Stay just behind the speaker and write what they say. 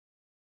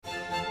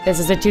This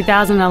is a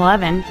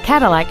 2011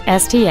 Cadillac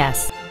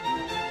STS.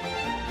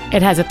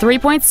 It has a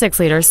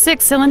 3.6-liter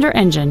 6-cylinder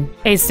engine,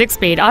 a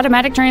 6-speed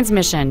automatic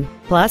transmission.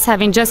 Plus,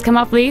 having just come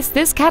off lease,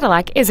 this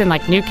Cadillac is in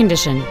like new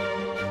condition.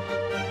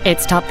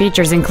 Its top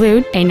features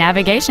include a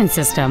navigation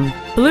system,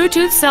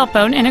 Bluetooth cell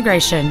phone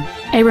integration,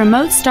 a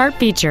remote start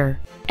feature,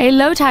 a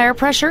low tire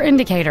pressure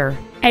indicator,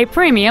 a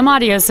premium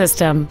audio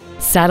system,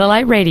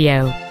 satellite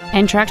radio,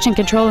 and traction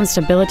control and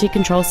stability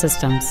control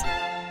systems.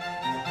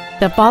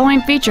 The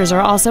following features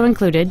are also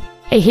included: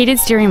 a heated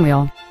steering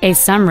wheel, a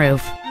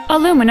sunroof,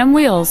 aluminum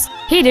wheels,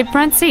 heated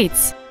front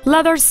seats,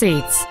 leather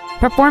seats,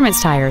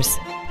 performance tires,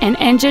 an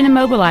engine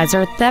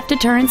immobilizer theft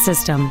deterrent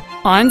system,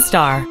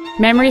 OnStar,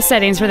 memory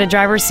settings for the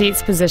driver's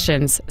seat's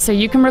positions, so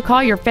you can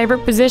recall your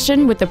favorite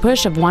position with the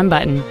push of one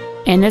button.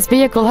 And this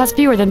vehicle has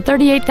fewer than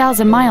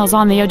 38,000 miles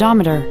on the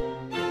odometer.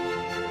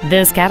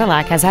 This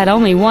Cadillac has had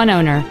only one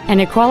owner, and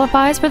it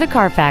qualifies for the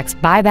Carfax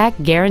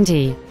buyback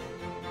guarantee.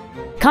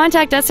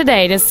 Contact us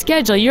today to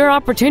schedule your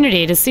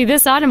opportunity to see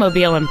this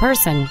automobile in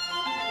person.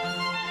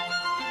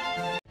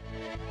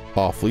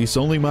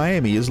 OffLeaseOnly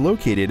Miami is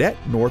located at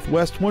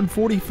Northwest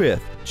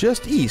 145th,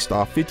 just east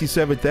off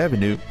 57th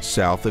Avenue,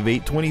 south of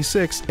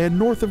 826, and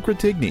north of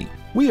Cretigny.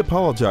 We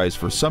apologize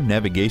for some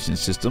navigation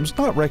systems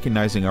not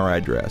recognizing our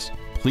address.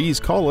 Please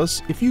call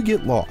us if you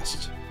get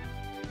lost.